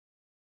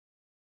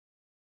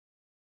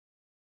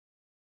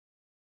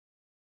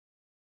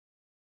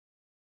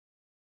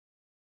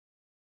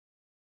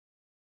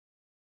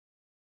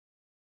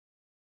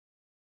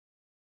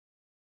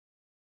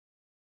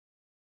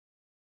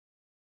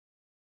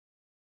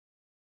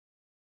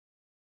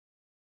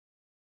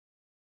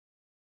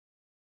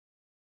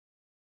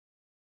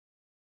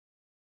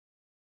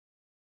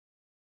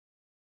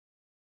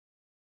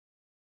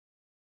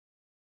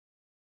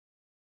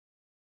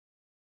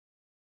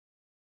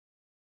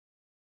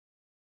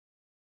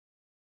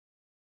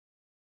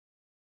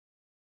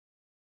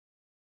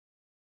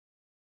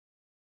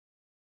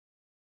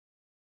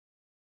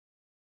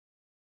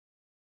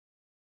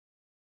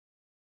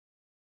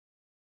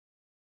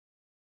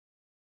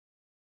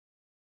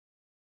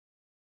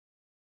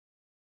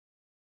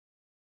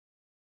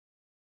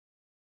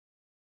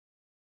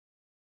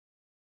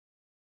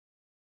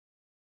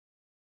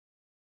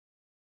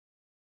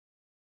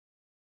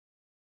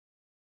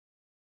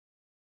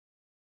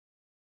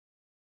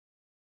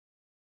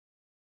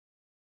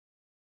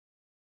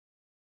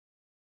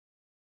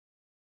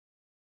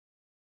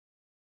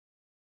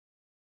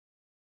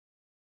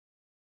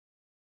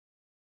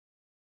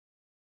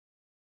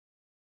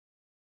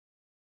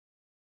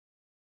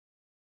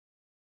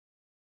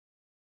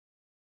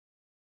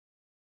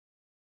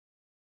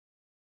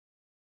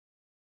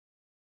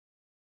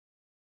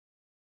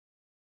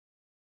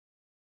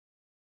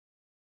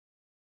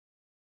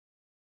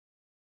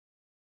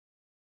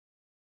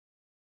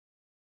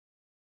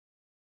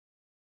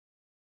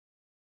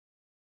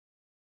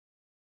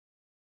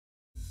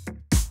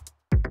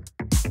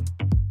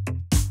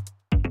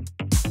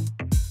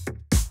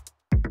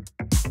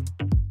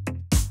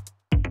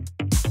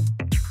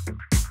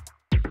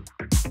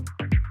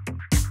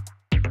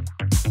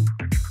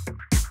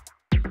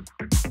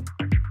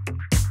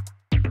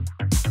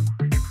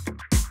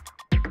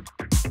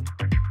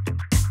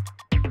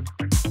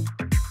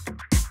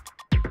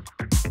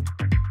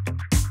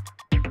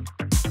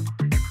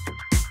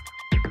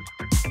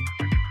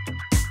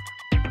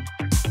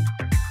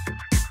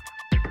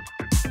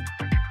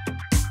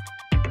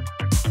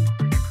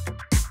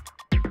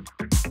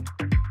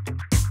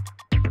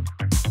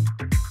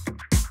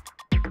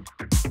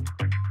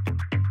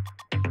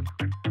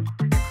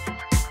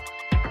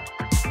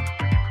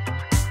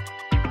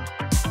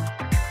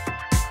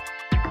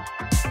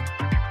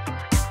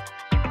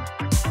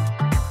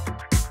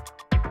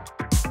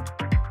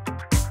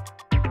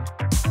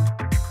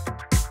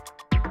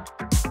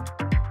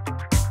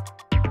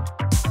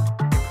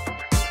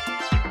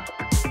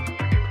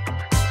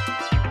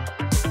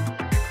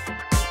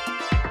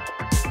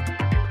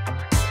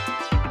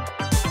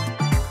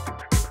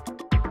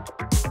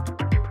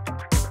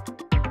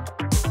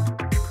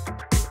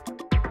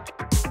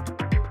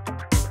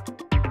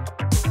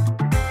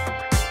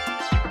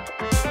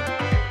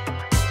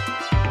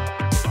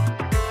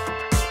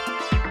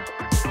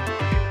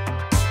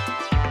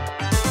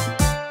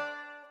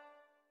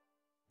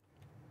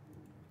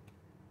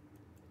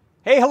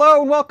Hey,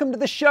 hello, and welcome to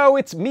the show.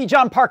 It's me,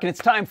 John Park, and it's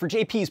time for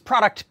JP's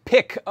product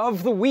pick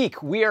of the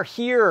week. We are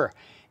here,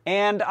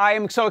 and I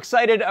am so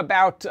excited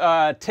about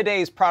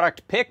today's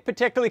product pick,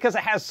 particularly because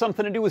it has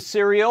something to do with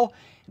cereal,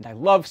 and I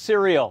love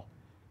cereal.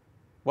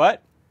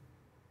 What?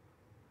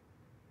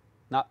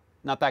 Not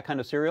that kind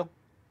of cereal?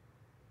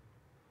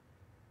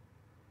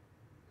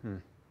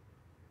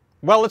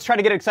 Well, let's try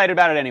to get excited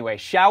about it anyway,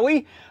 shall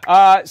we?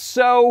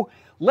 So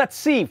let's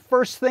see.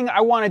 First thing I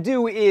want to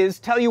do is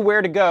tell you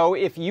where to go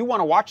if you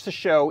want to watch the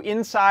show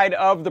inside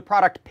of the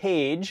product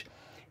page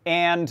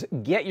and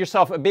get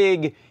yourself a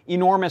big,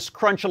 enormous,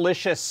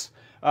 Crunchalicious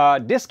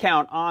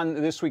discount on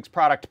this week's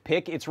product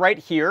pick. It's right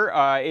here,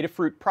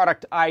 Adafruit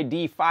product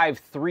ID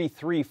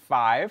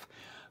 5335.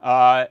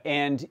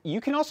 And you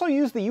can also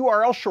use the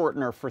URL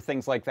shortener for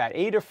things like that.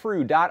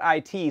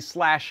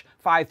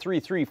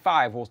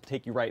 adafruit.it/5335 will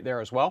take you right there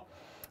as well.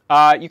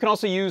 You can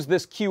also use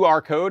this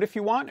QR code if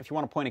you want. If you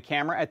want to point a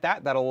camera at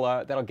that,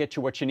 that'll get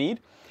you what you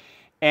need.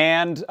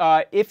 And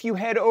if you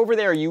head over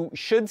there, you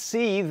should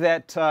see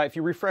that if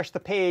you refresh the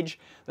page,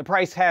 the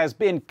price has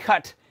been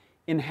cut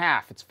in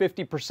half. It's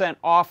 50%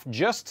 off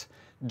just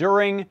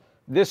during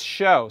this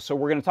show. So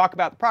we're going to talk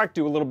about the product,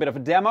 do a little bit of a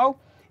demo,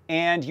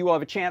 and you will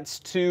have a chance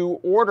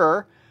to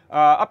order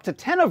up to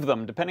 10 of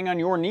them, depending on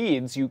your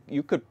needs.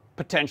 You could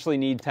potentially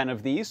need 10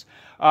 of these.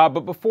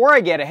 But before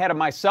I get ahead of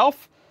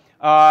myself,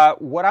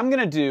 what I'm going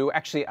to do,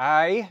 actually,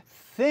 I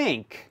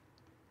think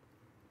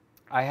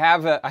I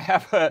have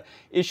a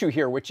issue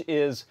here, which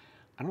is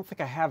I don't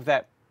think I have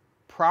that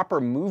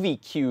proper movie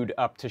queued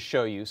up to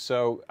show you.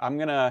 So I'm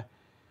gonna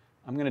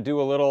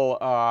do a little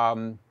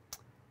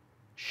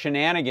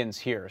shenanigans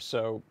here.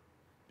 So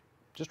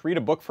just read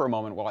a book for a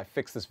moment while I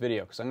fix this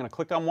video, because I'm going to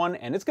click on one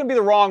and it's going to be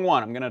the wrong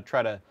one. I'm going to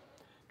try to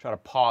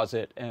pause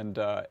it and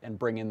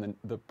bring in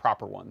the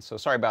proper one. So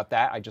sorry about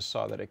that. I just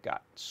saw that it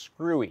got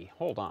screwy.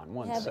 Hold on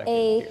one second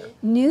here. We have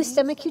a new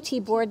Stemma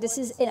QT board. This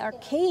is an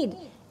arcade,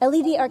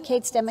 LED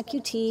arcade Stemma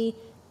QT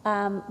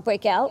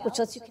breakout, which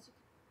lets you...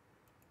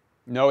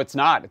 No, it's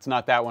not. It's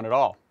not that one at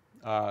all.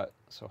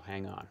 So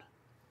hang on.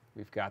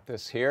 We've got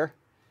this here.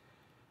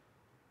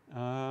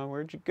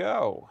 Where'd you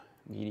go?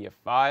 Media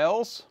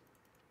files.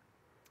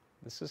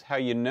 This is how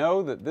you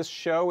know that this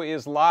show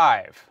is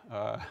live.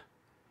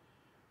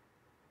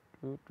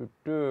 Is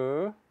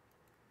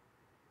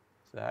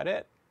that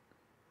it?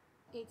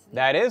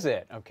 That is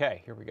it.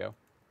 Okay, here we go.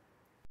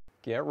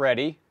 Get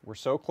ready. We're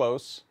so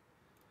close.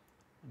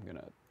 I'm going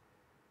to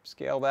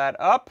scale that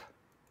up.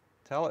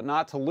 Tell it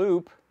not to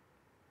loop.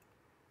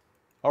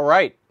 All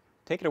right.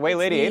 Take it away,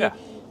 Lady Ada.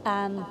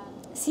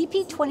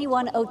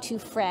 CP2102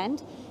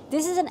 friend.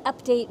 This is an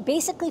update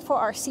basically for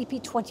our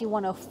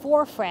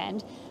CP2104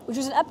 friend, which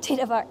is an update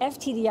of our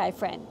FTDI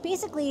friend.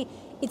 Basically,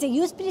 it's a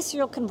USB to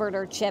serial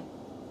converter chip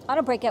on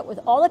a breakout with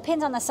all the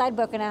pins on the side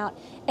broken out,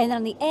 and then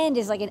on the end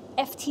is like an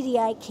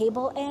FTDI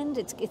cable end.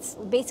 It's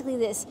basically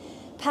this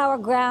power,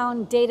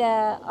 ground,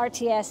 data,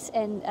 RTS,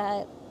 and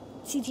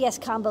CTS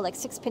combo, like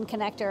 6-pin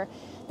connector,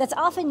 that's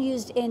often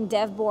used in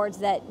dev boards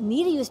that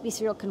need a USB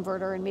serial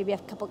converter and maybe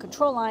have a couple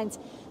control lines,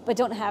 but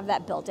don't have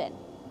that built in.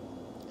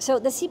 So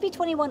the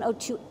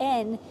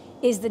CP2102N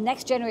is the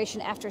next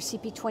generation after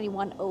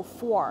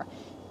CP2104.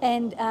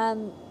 And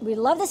we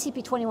love the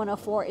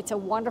CP2104. It's a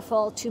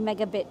wonderful 2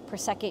 megabit per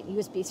second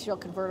USB serial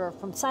converter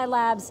from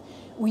Scilabs.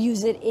 We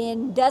use it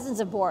in dozens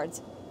of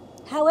boards.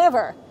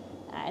 However,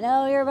 I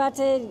know you're about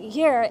to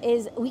hear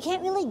is we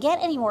can't really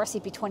get any more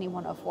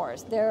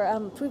CP2104s. They're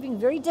proving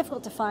very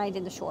difficult to find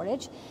in the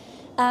shortage.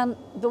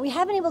 But we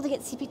have been able to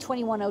get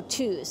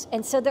CP2102s.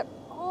 And so they're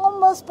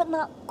almost but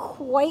not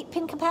quite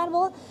pin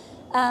compatible.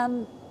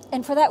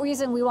 And for that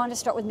reason, we wanted to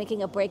start with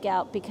making a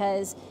breakout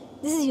because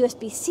this is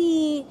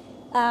USB-C.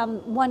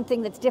 One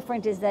thing that's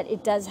different is that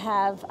it does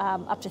have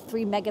up to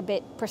 3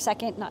 megabit per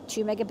second, not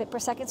 2 megabit per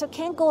second, so it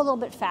can go a little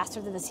bit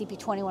faster than the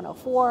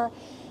CP2104.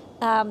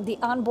 The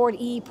onboard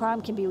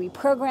EEPROM can be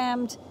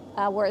reprogrammed,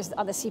 whereas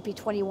on the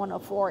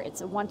CP2104,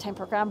 it's a one-time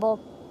programmable.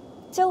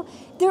 So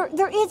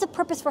there is a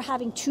purpose for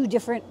having two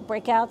different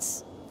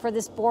breakouts for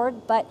this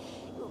board, but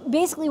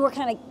basically we're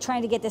kind of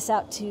trying to get this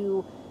out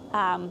to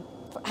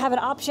have an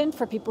option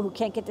for people who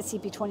can't get the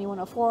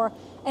CP2104,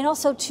 and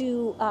also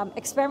to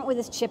experiment with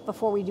this chip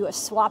before we do a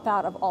swap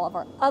out of all of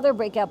our other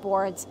breakout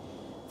boards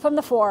from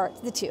the 4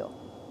 to the 2.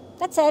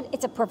 That said,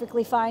 it's a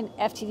perfectly fine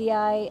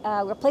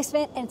FTDI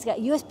replacement, and it's got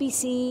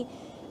USB-C,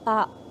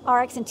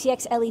 RX and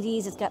TX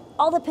LEDs. It's got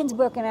all the pins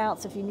broken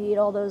out, so if you need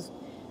all those,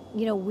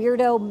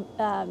 weirdo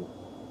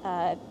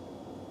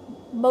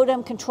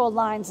modem control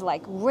lines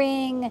like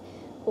Ring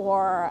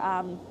or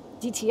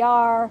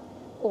DTR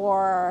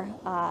or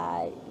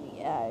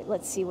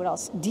let's see what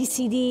else,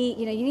 DCD,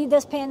 you need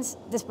those pins,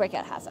 this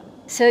breakout has them.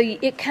 So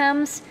it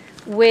comes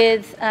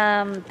with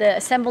the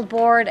assembled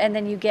board, and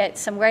then you get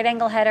some right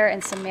angle header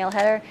and some male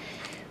header.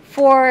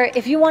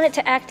 If you want it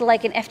to act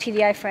like an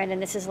FTDI friend,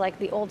 and this is like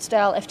the old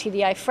style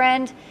FTDI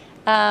friend,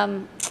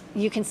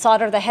 you can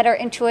solder the header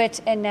into it,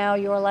 and now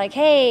you're like,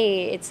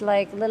 hey, it's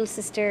like little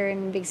sister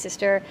and big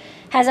sister,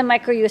 has a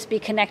micro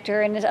USB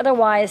connector, and is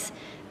otherwise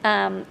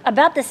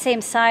about the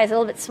same size, a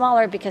little bit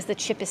smaller because the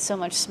chip is so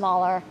much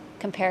smaller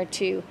compared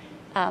to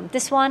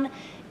this one.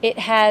 It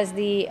has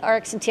the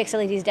RX and TX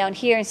LEDs down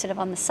here instead of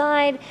on the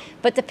side,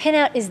 but the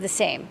pinout is the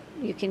same.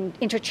 You can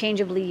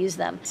interchangeably use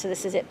them. So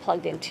this is it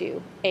plugged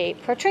into a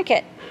Pro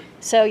Trinket.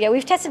 So yeah,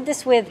 we've tested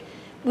this with,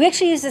 we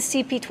actually use the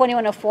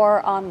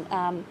CP2104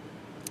 on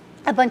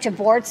a bunch of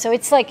boards. So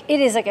it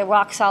is like a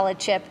rock solid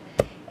chip.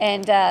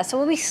 And so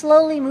we'll be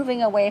slowly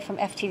moving away from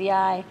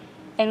FTDI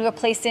and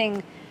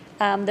replacing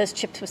those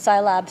chips with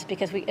Scilabs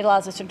because it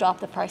allows us to drop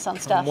the price on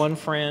stuff. From one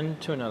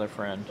friend to another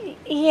friend.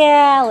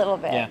 Yeah, a little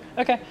bit. Yeah,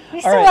 okay. We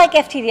still like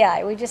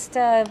FTDI. We just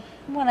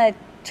want to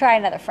try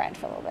another friend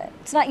for a little bit.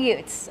 It's not you,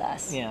 it's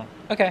us. Yeah,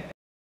 okay.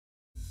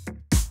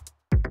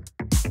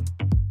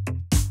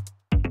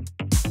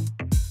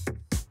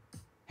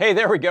 Hey,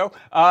 there we go.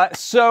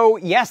 So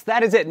yes,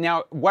 that is it.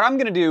 Now, what I'm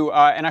going to do,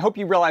 and I hope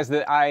you realize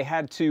that I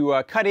had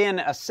to cut in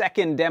a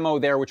second demo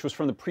there, which was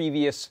from the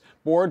previous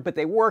board, but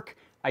they work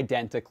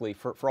identically.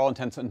 For all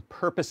intents and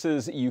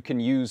purposes, you can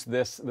use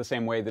this the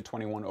same way the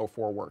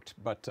 2104 worked.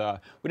 But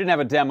we didn't have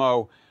a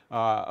demo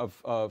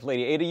of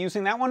Lady Ada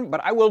using that one,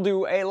 but I will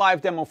do a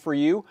live demo for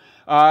you.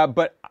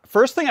 But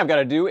first thing I've got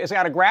to do is I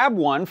got to grab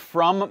one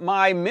from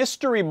my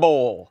mystery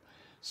bowl.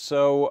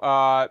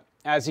 So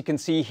as you can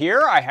see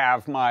here, I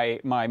have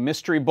my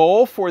mystery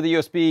bowl for the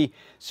USB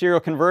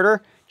serial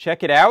converter.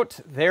 Check it out.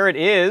 There it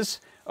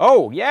is.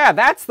 Oh, yeah,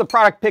 that's the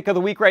product pick of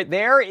the week right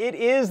there. It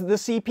is the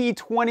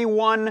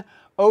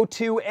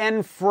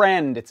CP2102N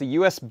friend. It's a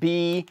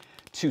USB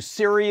to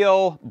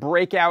serial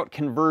breakout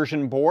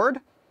conversion board.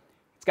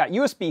 It's got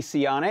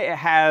USB-C on it.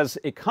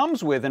 It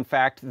comes with, in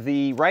fact,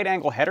 the right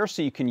angle header,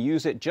 so you can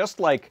use it just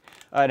like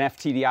an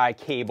FTDI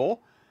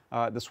cable.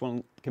 This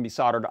one can be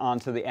soldered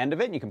onto the end of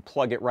it, and you can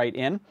plug it right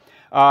in.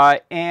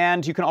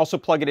 And you can also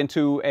plug it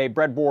into a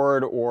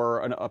breadboard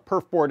or a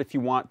perf board if you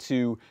want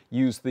to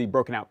use the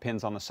broken out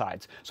pins on the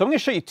sides. So I'm going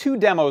to show you two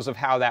demos of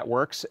how that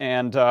works,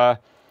 and I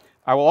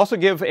will also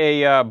give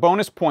a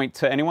bonus point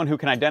to anyone who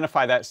can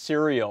identify that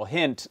serial.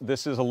 Hint,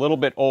 this is a little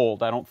bit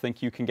old. I don't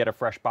think you can get a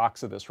fresh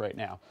box of this right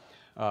now.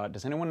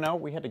 Does anyone know?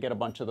 We had to get a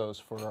bunch of those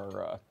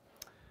for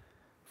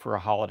a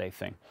holiday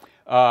thing.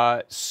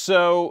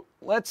 So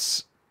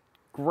let's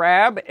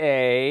grab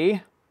a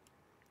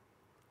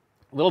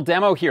little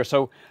demo here.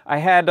 So I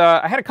had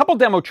a couple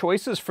demo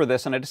choices for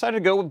this, and I decided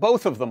to go with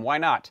both of them. Why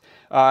not?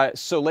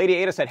 So Lady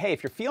Ada said, hey,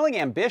 if you're feeling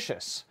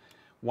ambitious,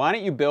 why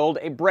don't you build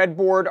a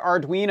breadboard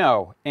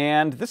Arduino?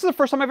 And this is the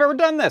first time I've ever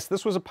done this.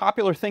 This was a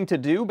popular thing to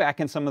do back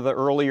in some of the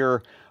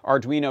earlier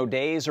Arduino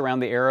days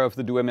around the era of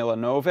the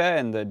 2009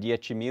 and the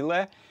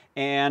 10.000.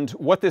 And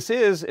what this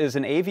is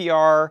an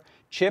AVR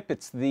chip.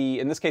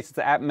 In this case, it's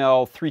the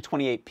Atmel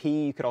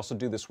 328P. You could also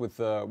do this with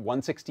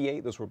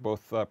 168. Those were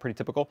both pretty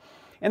typical.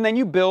 And then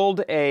you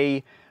build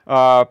a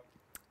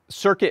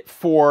circuit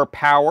for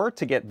power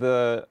to get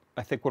I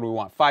think, what do we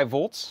want? 5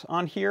 volts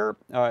on here.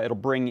 It'll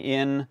bring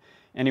in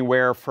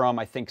anywhere from,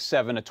 I think,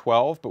 7 to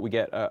 12, but we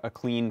get a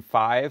clean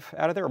 5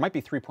 out of there. Or it might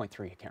be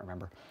 3.3, I can't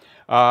remember.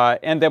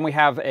 And then we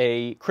have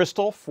a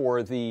crystal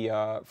for the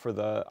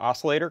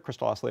oscillator,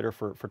 crystal oscillator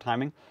for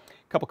timing. A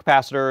couple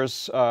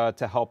capacitors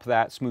to help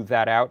smooth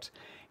that out.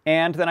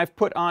 And then I've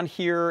put on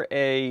here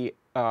a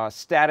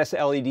status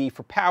LED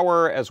for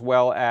power, as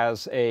well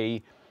as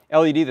a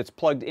LED that's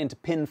plugged into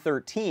pin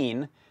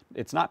 13.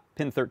 It's not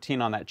pin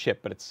 13 on that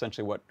chip, but it's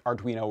essentially what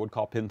Arduino would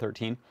call pin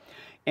 13.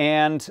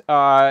 And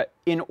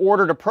in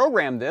order to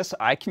program this,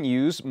 I can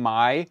use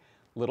my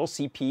little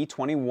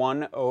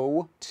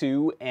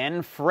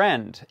CP2102N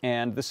friend.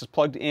 And this is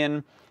plugged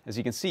in, as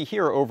you can see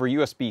here, over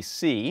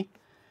USB-C.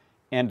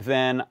 And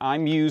then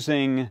I'm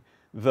using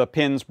the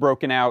pins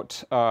broken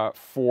out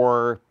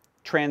for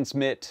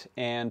transmit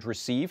and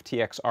receive,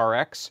 TX,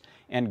 RX,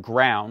 and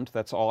ground.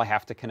 That's all I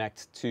have to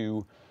connect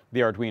to the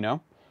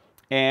Arduino.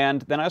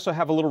 And then I also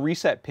have a little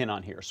reset pin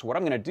on here. So what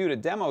I'm going to do to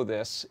demo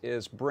this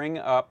is bring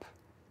up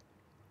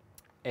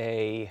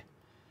a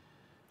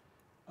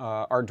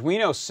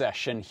Arduino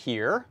session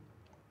here.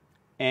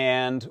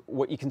 And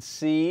what you can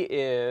see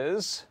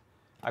is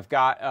I've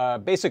got a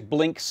basic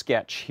blink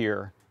sketch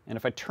here. And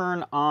if I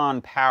turn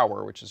on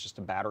power, which is just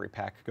a battery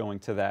pack going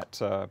to that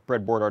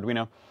breadboard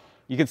Arduino,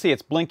 you can see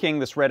it's blinking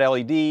this red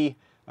LED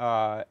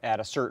at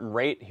a certain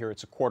rate. Here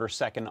it's a 1/4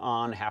 second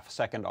on, 1/2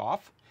 second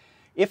off.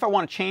 If I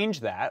want to change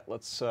that,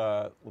 let's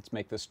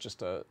make this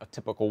just a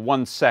typical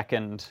 1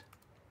 second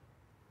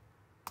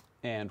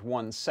and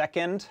 1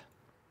 second.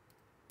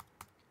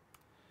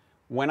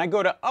 When I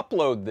go to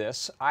upload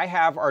this, I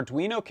have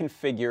Arduino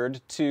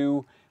configured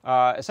to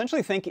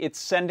essentially think it's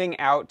sending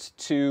out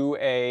to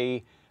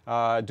a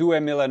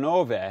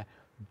 2009,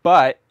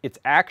 but it's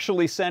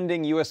actually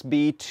sending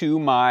USB to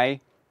my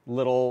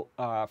little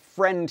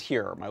friend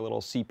here, my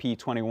little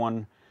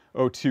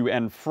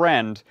CP2102N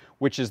friend,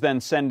 which is then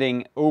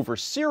sending over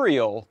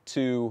serial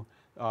to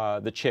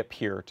the chip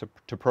here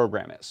to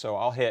program it. So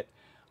I'll hit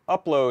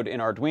upload in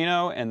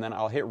Arduino, and then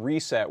I'll hit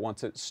reset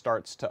once it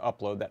starts to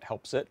upload. That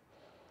helps it.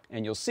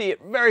 And you'll see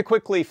it very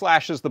quickly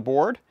flashes the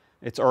board.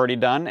 It's already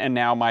done, and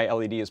now my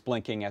LED is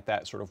blinking at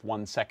that sort of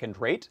 1 second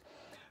rate.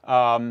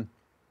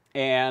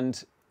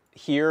 And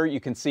here you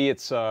can see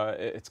it's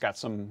got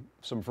some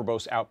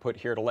verbose output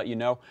here to let you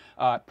know.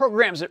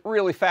 Programs it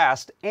really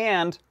fast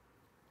and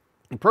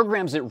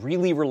programs it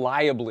really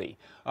reliably.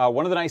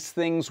 One of the nice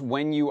things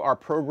when you are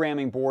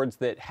programming boards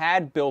that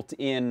had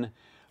built-in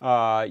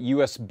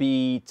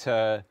USB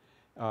to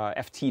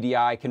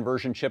FTDI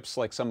conversion chips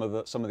like some of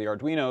the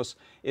Arduinos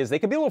is they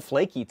could be a little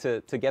flaky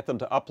to get them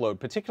to upload.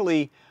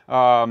 Particularly,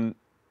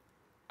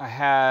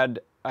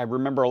 I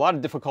remember a lot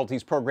of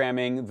difficulties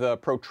programming the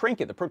Pro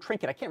Trinket. The Pro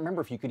Trinket, I can't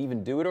remember if you could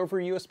even do it over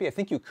USB. I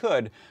think you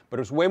could, but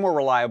it was way more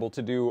reliable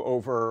to do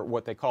over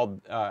what they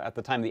called at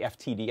the time the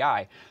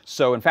FTDI.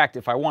 So in fact,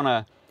 if I want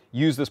to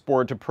use this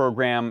board to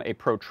program a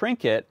Pro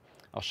Trinket,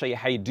 I'll show you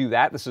how you do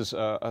that. This is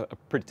a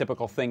pretty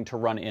typical thing to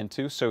run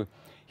into. So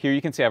here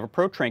you can see I have a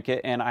Pro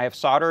Trinket, and I have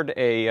soldered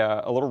a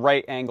little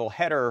right angle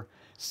header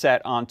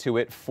set onto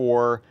it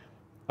for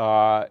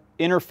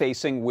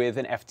interfacing with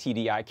an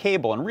FTDI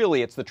cable. And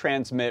really, it's the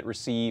transmit,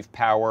 receive,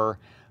 power,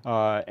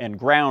 and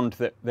ground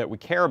that we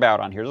care about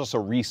on here. There's also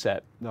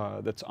reset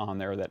that's on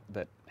there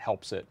that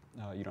helps it.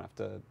 You don't have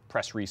to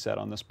press reset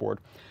on this board.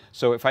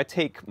 So if I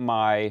take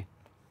my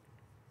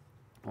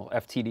little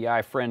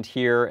FTDI friend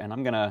here, and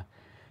I'm going to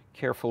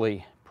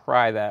carefully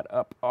pry that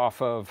up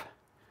off of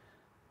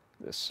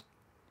this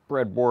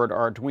breadboard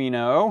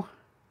Arduino.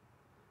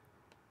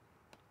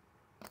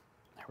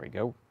 There we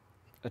go.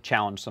 A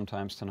challenge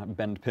sometimes to not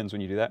bend pins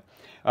when you do that.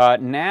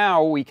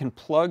 Now we can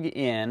plug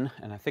in,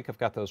 and I think I've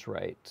got those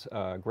right.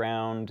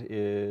 Ground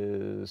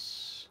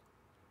is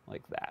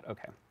like that.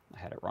 Okay, I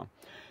had it wrong.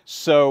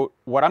 So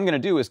what I'm going to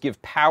do is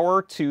give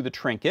power to the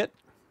Trinket,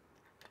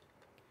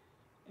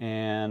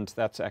 and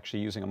that's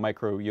actually using a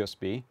micro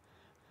USB.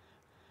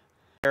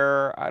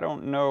 I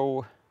don't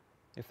know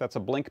if that's a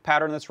blink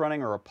pattern that's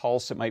running or a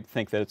pulse. It might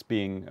think that it's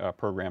being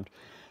programmed.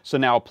 So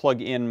now I'll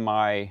plug in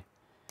my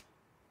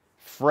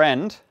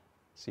friend,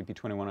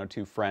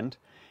 CP2102 friend.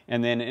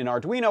 And then in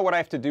Arduino, what I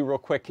have to do real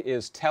quick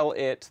is tell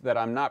it that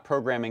I'm not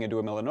programming a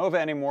Duo Millanova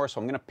anymore.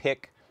 So I'm going to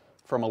pick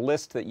from a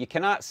list that you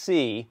cannot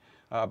see,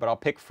 but I'll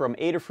pick from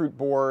Adafruit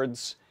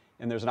boards.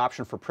 And there's an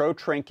option for Pro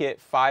Trinket,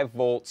 5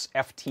 volts,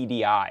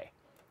 FTDI,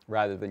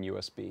 rather than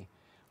USB.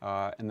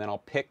 And then I'll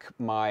pick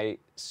my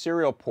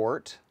serial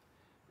port.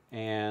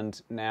 And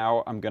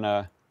now I'm going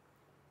to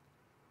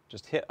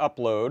just hit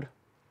upload.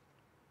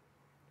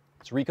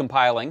 It's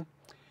recompiling.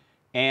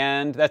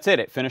 And that's it.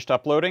 It finished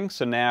uploading.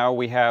 So now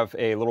we have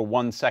a little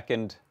 1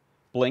 second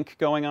blink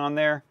going on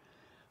there.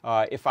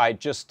 If I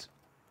just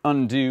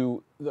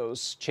undo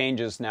those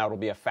changes, now it'll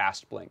be a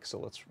fast blink. So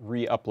let's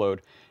re-upload.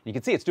 You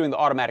can see it's doing the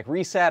automatic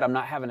reset. I'm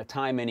not having to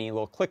time any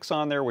little clicks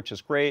on there, which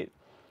is great.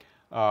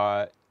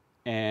 And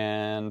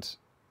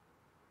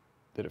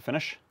did it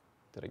finish?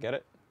 Did I get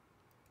it?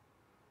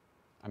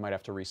 I might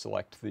have to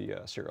reselect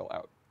the serial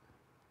out.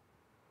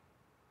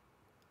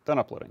 Done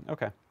uploading.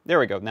 Okay, there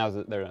we go. Now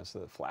there's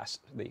the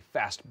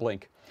fast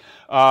blink.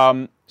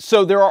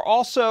 So there are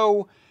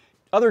also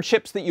other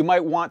chips that you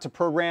might want to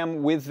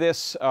program with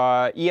this.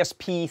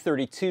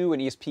 ESP32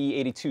 and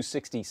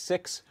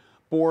ESP8266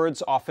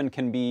 boards often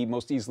can be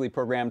most easily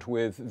programmed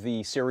with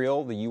the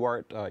serial, the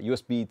UART,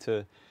 USB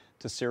to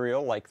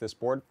serial, like this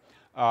board.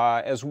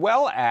 As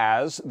well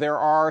as there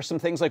are some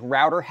things like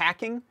router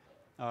hacking.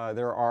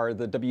 There are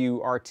the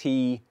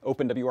WRT,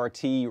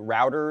 OpenWRT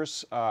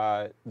routers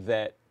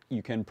that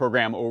you can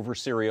program over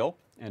serial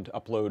and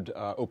upload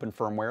open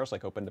firmwares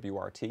like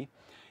OpenWRT.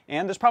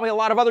 And there's probably a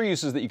lot of other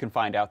uses that you can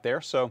find out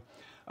there. So,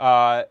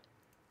 oh,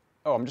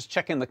 I'm just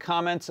checking the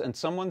comments, and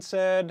someone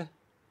said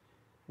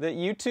that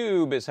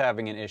YouTube is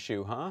having an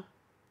issue, huh?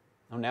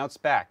 Oh, now it's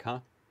back, huh?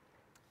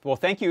 Well,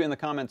 thank you in the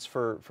comments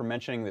for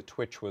mentioning that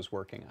Twitch was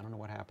working. I don't know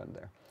what happened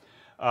there.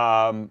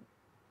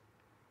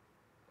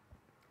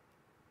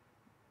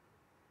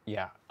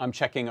 Yeah, I'm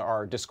checking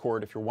our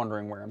Discord if you're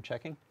wondering where I'm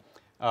checking.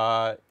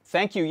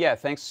 Thank you. Yeah,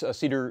 thanks.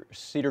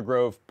 Cedar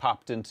Grove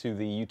popped into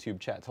the YouTube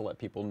chat to let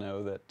people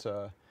know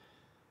that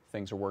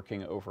things are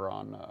working over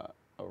on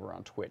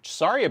Twitch.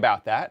 Sorry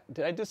about that.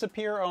 Did I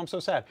disappear? Oh, I'm so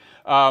sad.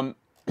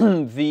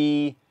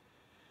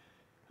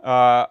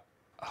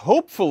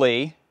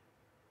 Hopefully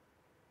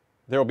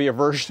there will be a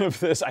version of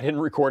this. I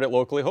didn't record it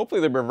locally.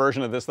 Hopefully there'll be a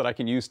version of this that I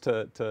can use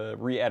to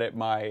re-edit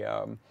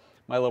my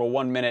my little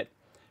 1 minute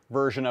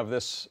version of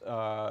this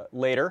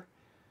later.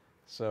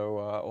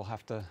 So we'll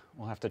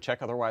have to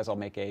check. Otherwise, I'll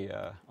make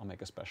a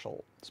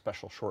special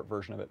short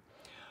version of it.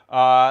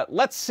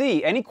 Let's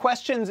see. Any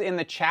questions in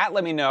the chat?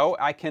 Let me know.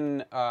 I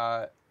can if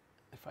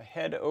I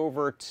head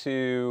over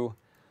to.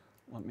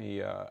 Let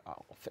me.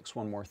 I'll fix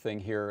one more thing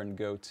here and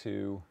go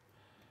to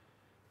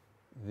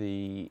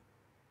the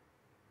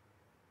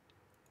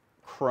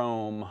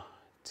Chrome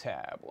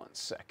tab. 1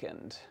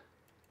 second.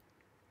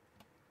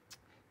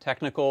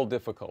 Technical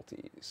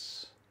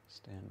difficulties.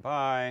 Stand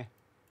by.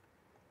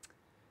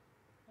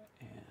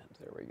 And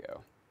there we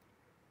go.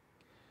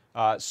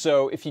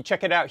 So if you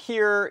check it out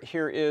here,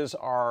 here is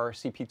our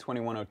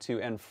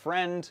CP2102N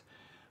friend.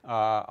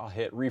 I'll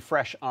hit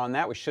refresh on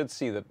that. We should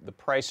see the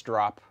price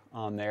drop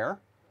on there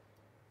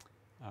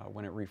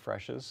when it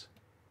refreshes.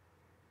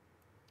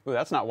 Ooh,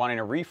 that's not wanting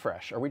to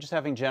refresh. Are we just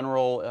having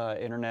general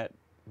internet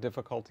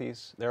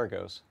difficulties? There it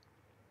goes.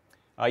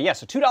 Yeah,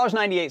 so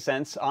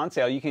 $2.98 on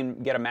sale. You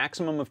can get a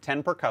maximum of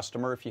 10 per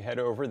customer if you head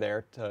over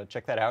there to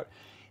check that out.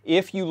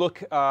 If you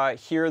look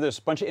here, there's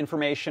a bunch of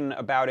information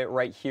about it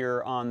right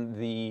here on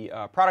the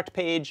product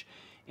page.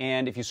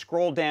 And if you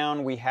scroll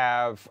down, we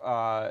have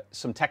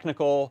some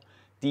technical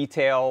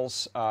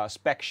details,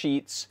 spec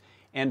sheets,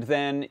 and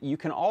then you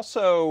can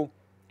also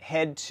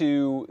head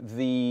to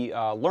the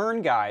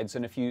Learn guides.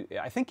 And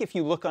I think if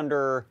you look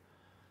under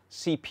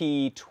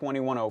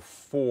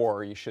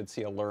CP2104, you should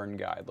see a Learn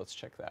guide. Let's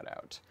check that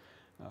out.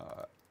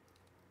 I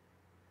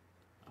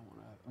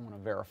want to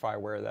verify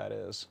where that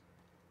is.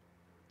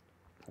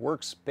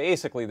 Works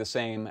basically the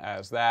same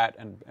as that,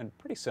 and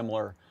pretty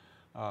similar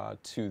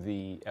to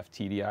the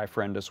FTDI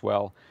friend as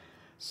well.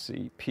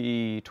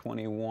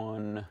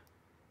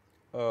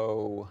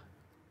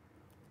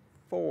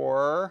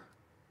 CP2104.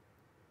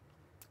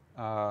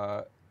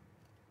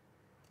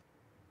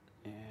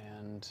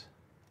 And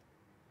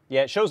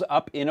yeah, it shows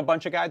up in a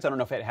bunch of guides. I don't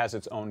know if it has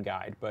its own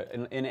guide, but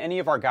in any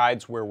of our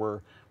guides where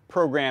we're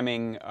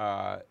programming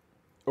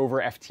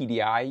over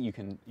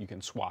FTDI, you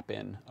can swap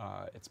in.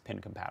 It's pin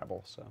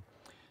compatible, so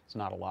it's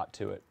not a lot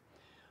to it.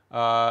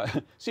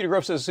 Cedar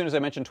Grove says, as soon as I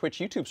mentioned Twitch,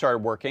 YouTube started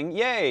working.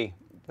 Yay!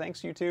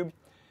 Thanks, YouTube.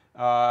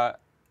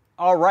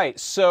 All right,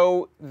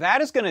 so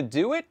that is going to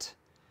do it.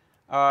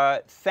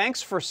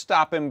 Thanks for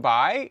stopping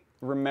by.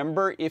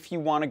 Remember, if you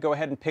want to go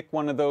ahead and pick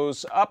one of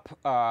those up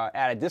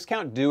at a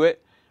discount, do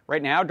it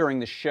right now during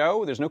the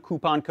show. There's no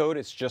coupon code.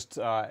 It's just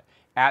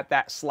at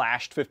that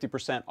slashed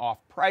 50% off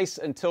price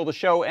until the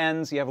show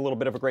ends. You have a little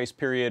bit of a grace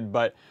period,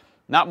 but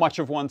not much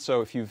of one. So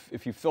if you've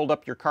filled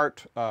up your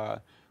cart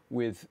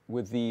with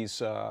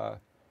these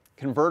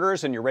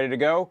converters and you're ready to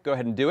go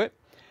ahead and do it.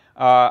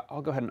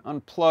 I'll go ahead and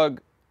unplug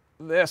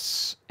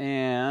this,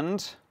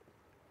 and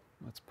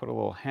let's put a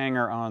little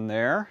hanger on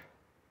there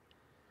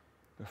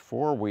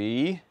before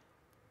we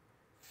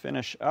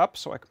finish up,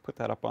 so I can put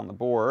that up on the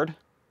board.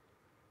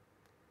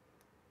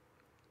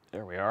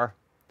 There we are.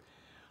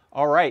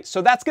 All right,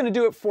 so that's going to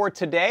do it for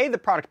today. The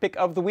product pick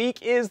of the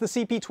week is the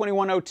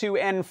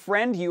CP2102N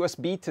Friend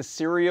USB to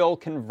Serial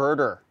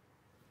Converter.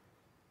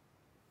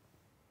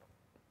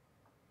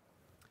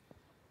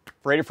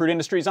 For Adafruit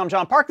Industries, I'm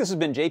John Park. This has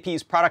been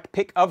JP's product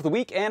pick of the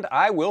week, and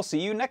I will see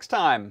you next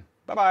time.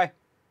 Bye-bye.